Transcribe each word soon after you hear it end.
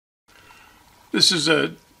This is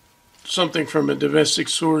something from a domestic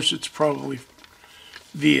source. It's probably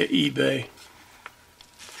via eBay.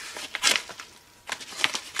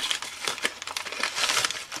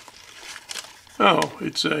 Oh,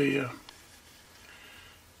 it's a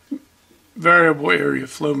variable area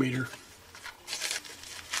flow meter.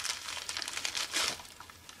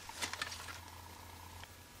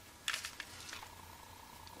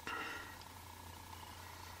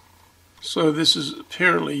 So this is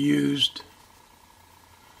apparently used.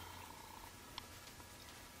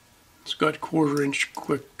 It's got 1/4 inch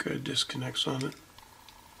quick disconnects on it.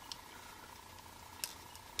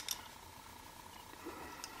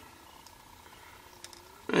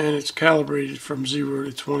 And it's calibrated from 0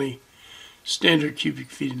 to 20 standard cubic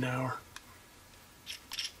feet an hour.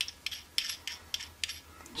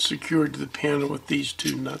 It's secured to the panel with these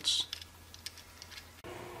 2 nuts.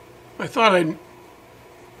 I thought I'd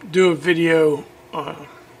do a video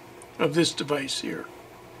of this device here.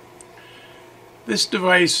 This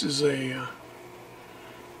device is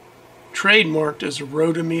trademarked as a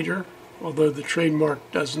rotometer, although the trademark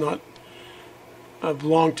does not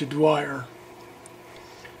belong to Dwyer.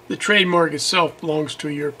 The trademark itself belongs to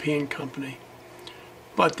a European company,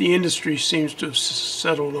 but the industry seems to have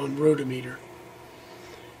settled on rotometer.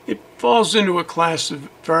 It falls into a class of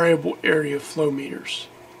variable area flow meters.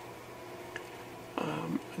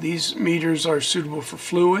 These meters are suitable for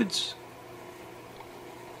fluids.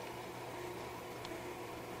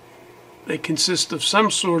 They consist of some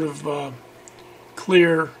sort of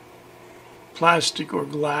clear plastic or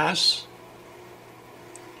glass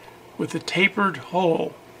with a tapered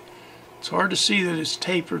hole. It's hard to see that it's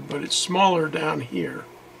tapered, but it's smaller down here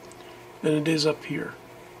than it is up here.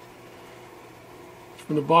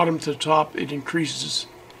 From the bottom to the top, it increases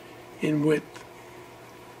in width,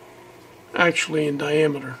 actually in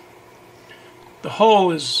diameter. The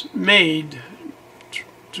hole is made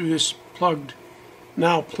through this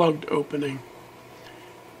now plugged opening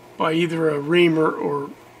by either a reamer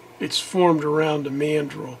or it's formed around a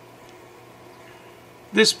mandrel.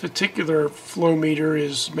 This particular flow meter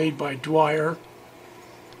is made by Dwyer.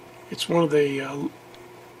 It's one of the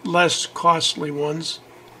less costly ones,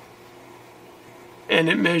 and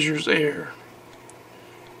it measures air.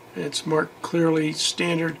 And it's marked clearly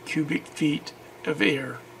standard cubic feet of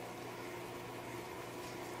air.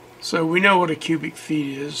 So we know what a cubic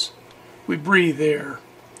feet is. We breathe air.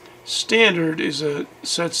 Standard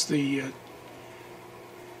sets the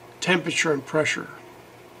temperature and pressure,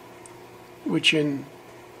 which in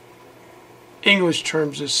English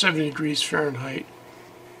terms is 70 degrees Fahrenheit,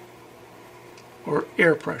 or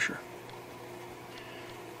air pressure.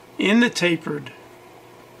 In the tapered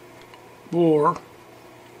bore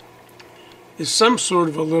is some sort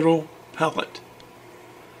of a little pellet.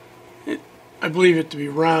 I believe it to be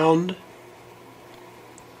round,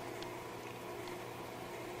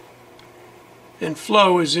 and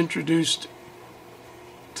flow is introduced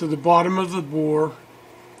to the bottom of the bore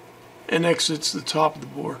and exits the top of the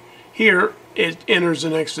bore. Here it enters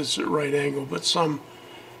and exits at right angle, but some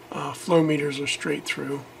flow meters are straight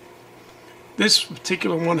through. This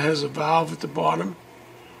particular one has a valve at the bottom,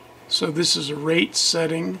 so this is a rate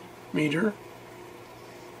setting meter.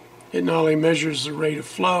 It not only measures the rate of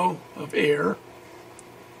flow of air,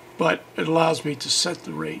 but it allows me to set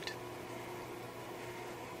the rate.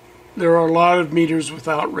 There are a lot of meters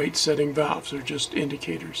without rate setting valves. They're just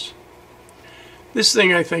indicators. This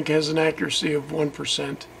thing, I think, has an accuracy of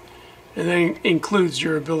 1%, and then includes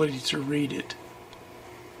your ability to read it.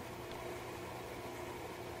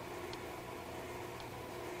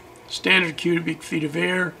 Standard cubic feet of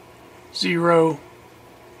air, 0.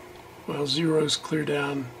 Well, 0 is clear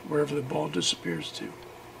down wherever the ball disappears to.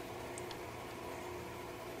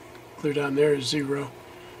 Clear down there is 0,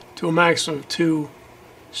 to a maximum of 2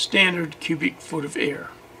 standard cubic foot of air.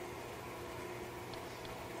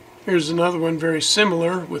 Here's another one very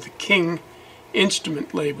similar with a King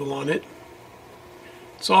instrument label on it.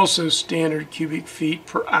 It's also standard cubic feet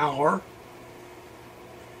per hour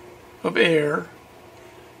of air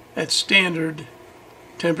at standard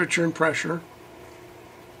temperature and pressure,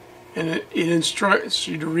 and it instructs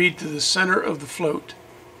you to read to the center of the float.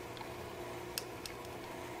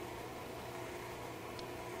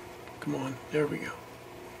 Come on, there we go.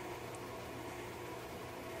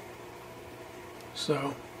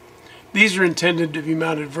 So these are intended to be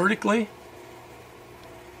mounted vertically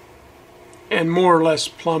and more or less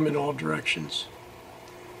plumb in all directions.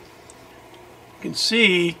 You can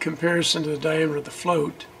see comparison to the diameter of the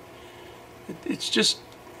float. It's just,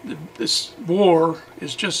 this bore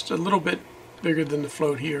is just a little bit bigger than the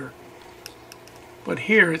float here. But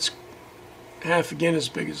here it's half again as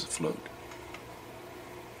big as the float.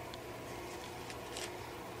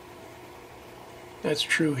 That's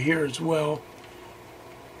true here as well.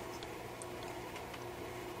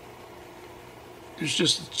 There's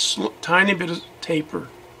just a tiny bit of taper.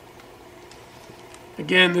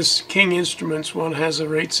 Again, this King Instruments one has a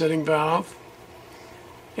rate setting valve,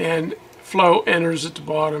 and flow enters at the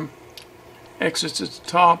bottom, exits at the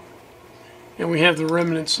top, and we have the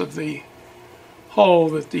remnants of the hole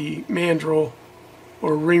that the mandrel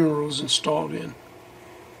or ring rule is installed in.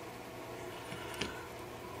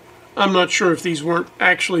 I'm not sure if these weren't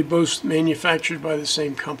actually both manufactured by the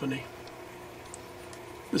same company.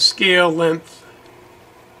 The scale length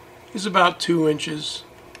is about 2 inches.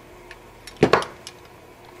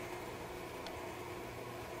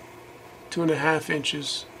 Two and a half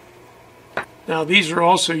inches. Now these are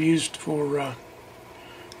also used for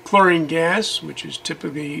chlorine gas, which is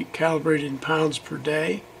typically calibrated in pounds per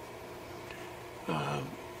day.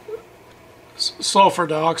 Sulfur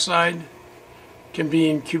dioxide can be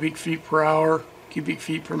in cubic feet per hour, cubic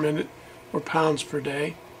feet per minute, or pounds per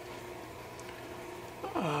day.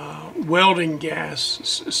 Welding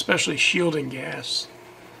gas, especially shielding gas,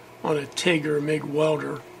 on a TIG or a MIG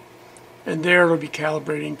welder, and there it'll be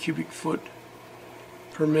calibrated in cubic foot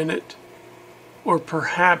per minute, or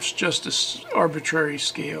perhaps just an arbitrary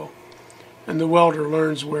scale, and the welder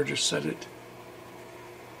learns where to set it.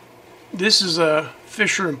 This is a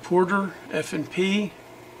Fisher & Porter F&P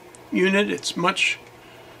unit. It's much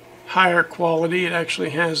higher quality. It actually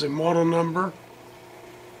has a model number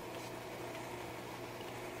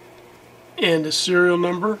and a serial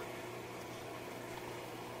number.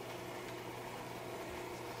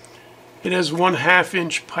 It has 1/2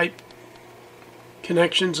 inch pipe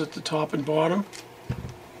connections at the top and bottom.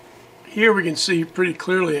 Here we can see pretty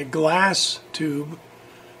clearly a glass tube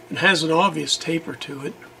and has an obvious taper to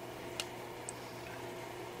it.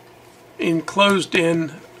 Enclosed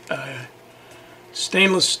in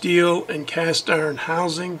stainless steel and cast iron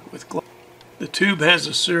housing with glass. The tube has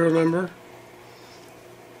a serial number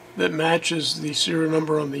that matches the serial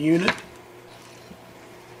number on the unit.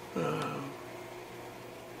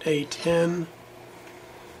 A10.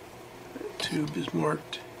 The tube is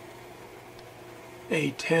marked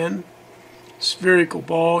A10. Spherical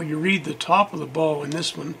ball. You read the top of the ball in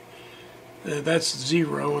this one. That's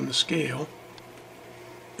 0 on the scale.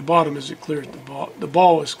 The bottom isn't clear at the ball. The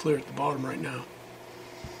ball is clear at the bottom right now.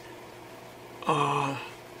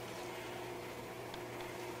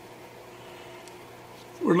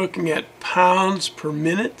 We're looking at pounds per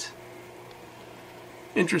minute.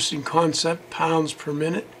 Interesting concept, pounds per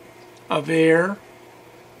minute of air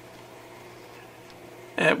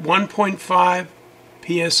at 1.5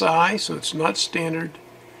 psi, so it's not standard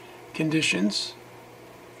conditions.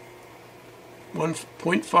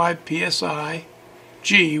 1.5 psi,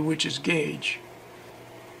 G, which is gauge,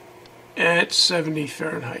 at 70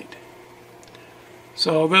 Fahrenheit.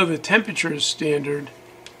 So although the temperature is standard,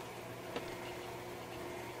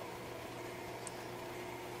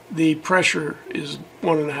 the pressure is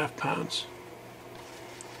 1.5 pounds.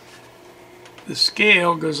 The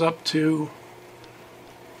scale goes up to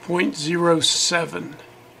 0.07.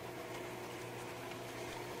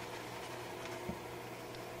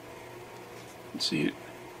 Let's see it.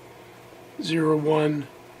 0.1,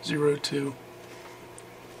 0.2.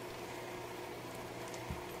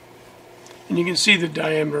 And you can see the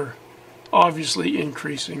diameter obviously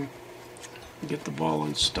increasing. Get the ball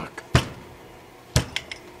unstuck.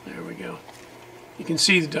 There we go. You can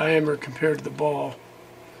see the diameter compared to the ball,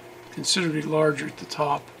 considerably larger at the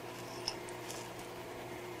top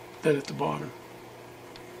than at the bottom.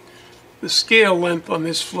 The scale length on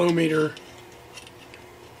this flow meter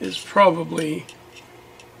is probably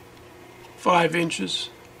 5 inches,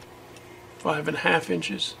 5.5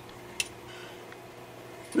 inches.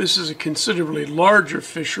 This is a considerably larger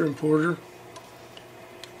Fisher & Porter.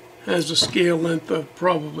 Has a scale length of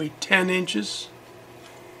probably 10 inches.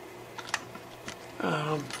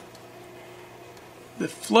 The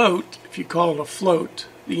float, if you call it a float,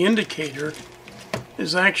 the indicator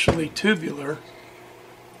is actually tubular,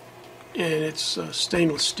 and it's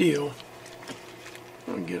stainless steel.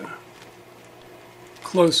 I'll get a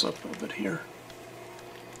close-up of it here.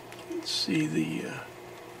 Let's see, the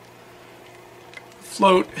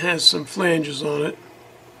float has some flanges on it,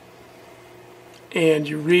 and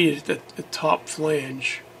you read it at the top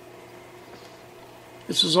flange.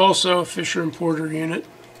 This is also a Fisher & Porter unit.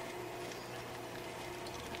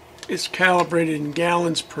 It's calibrated in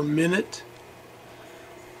gallons per minute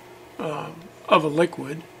of a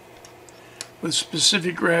liquid with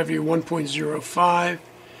specific gravity of 1.05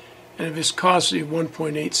 and a viscosity of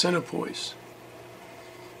 1.8 centipoise.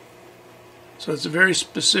 So it's a very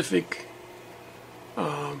specific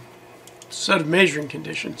set of measuring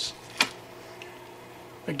conditions.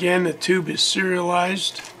 Again, the tube is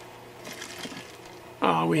serialized.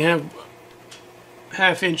 We have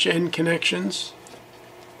 1/2-inch end connections,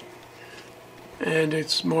 and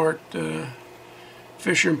it's marked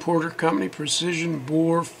Fisher & Porter Company Precision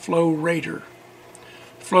Bore Flow Rater.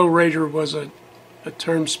 Flow rater was a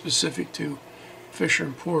term specific to Fisher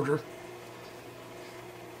 & Porter.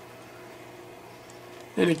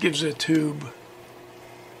 And it gives a tube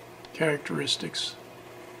characteristics.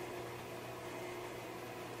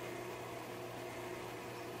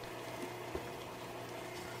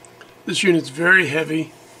 This unit's very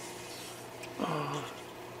heavy.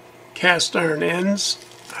 Cast iron ends.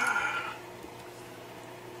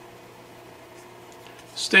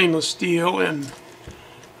 Stainless steel, and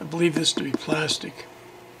I believe this to be plastic.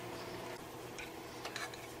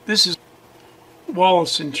 This is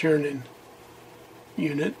Wallace & Tiernan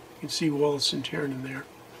unit. You can see Wallace & Tiernan there.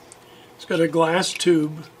 It's got a glass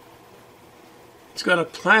tube. It's got a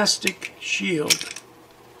plastic shield.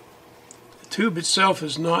 The tube itself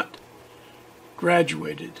is not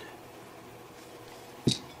graduated.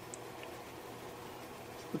 The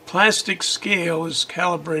plastic scale is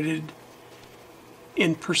calibrated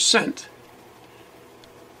in percent,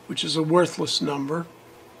 which is a worthless number,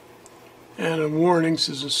 and a warning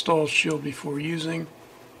says install shield before using,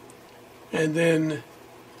 and then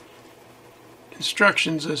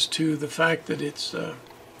instructions as to the fact that it's the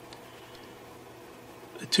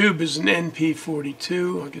tube is an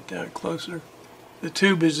NP42. I'll get down closer. The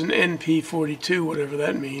tube is an NP42, whatever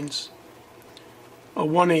that means. A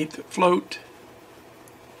 1/8 float,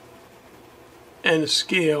 and a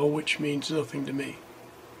scale, which means nothing to me.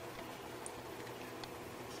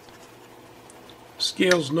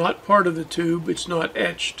 Scale's not part of the tube, it's not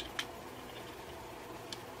etched.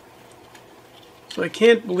 So I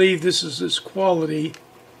can't believe this is this quality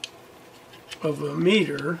of a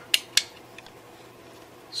meter,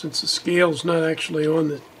 since the scale's not actually on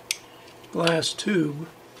the glass tube.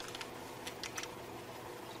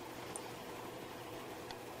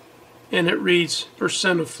 And it reads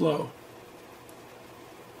percent of flow.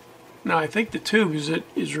 Now I think the tube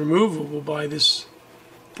is removable by this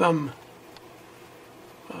thumb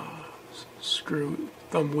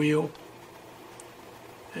thumb wheel,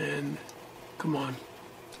 and come on,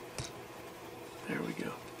 there we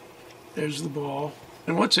go. There's the ball.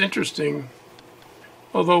 And what's interesting,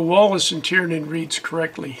 although Wallace & Tiernan reads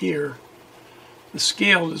correctly here, the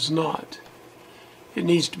scale does not. It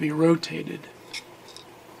needs to be rotated,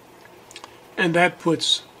 and that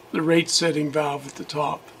puts the rate setting valve at the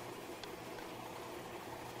top.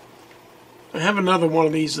 I have another one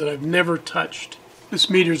of these that I've never touched. This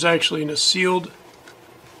meter is actually in a sealed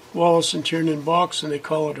Wallace & Tiernan box, and they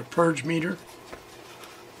call it a Purge Meter.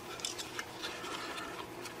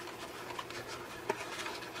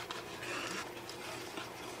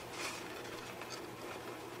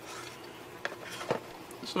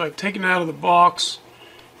 So I've taken it out of the box.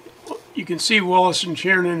 You can see Wallace &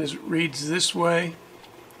 Tiernan reads this way,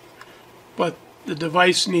 but the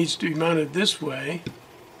device needs to be mounted this way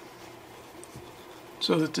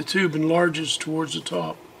so that the tube enlarges towards the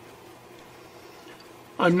top.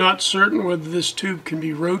 I'm not certain whether this tube can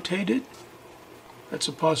be rotated. That's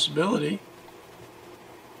a possibility.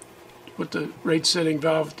 Put the rate setting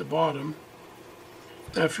valve at the bottom.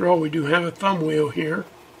 After all, we do have a thumb wheel here.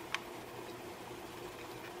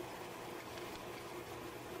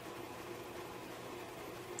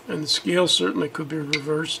 And the scale certainly could be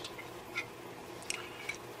reversed.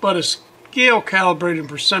 But a scale calibrated in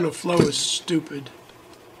percent of flow is stupid.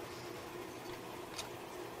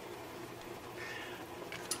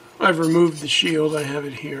 I've removed the shield. I have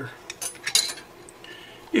it here.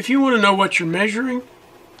 If you want to know what you're measuring,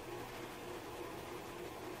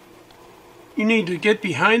 you need to get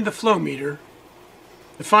behind the flow meter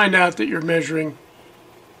to find out that you're measuring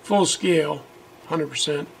full scale,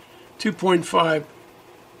 100%, 2.5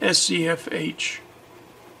 SCFH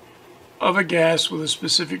of a gas with a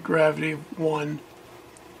specific gravity of 1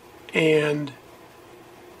 and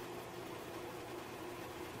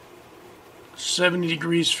 70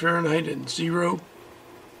 degrees Fahrenheit and 0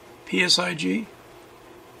 PSIG.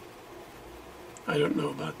 I don't know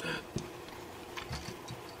about that.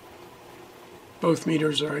 Both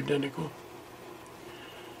meters are identical.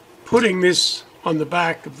 Putting this on the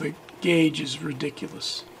back of the gauge is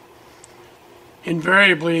ridiculous.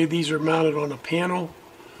 Invariably, these are mounted on a panel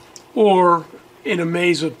or in a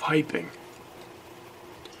maze of piping.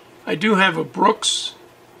 I do have a Brooks,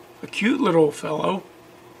 a cute little fellow,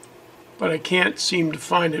 but I can't seem to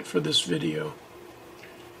find it for this video.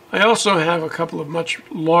 I also have a couple of much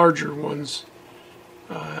larger ones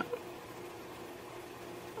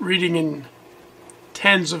reading in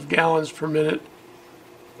tens of gallons per minute.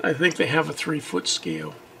 I think they have a 3-foot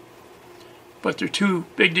scale. But they're too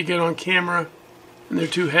big to get on camera, and they're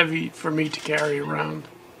too heavy for me to carry around.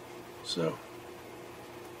 So,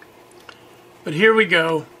 but here we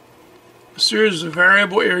go. A series of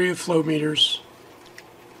variable area flow meters.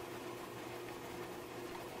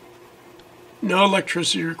 No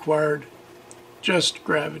electricity required, just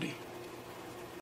gravity.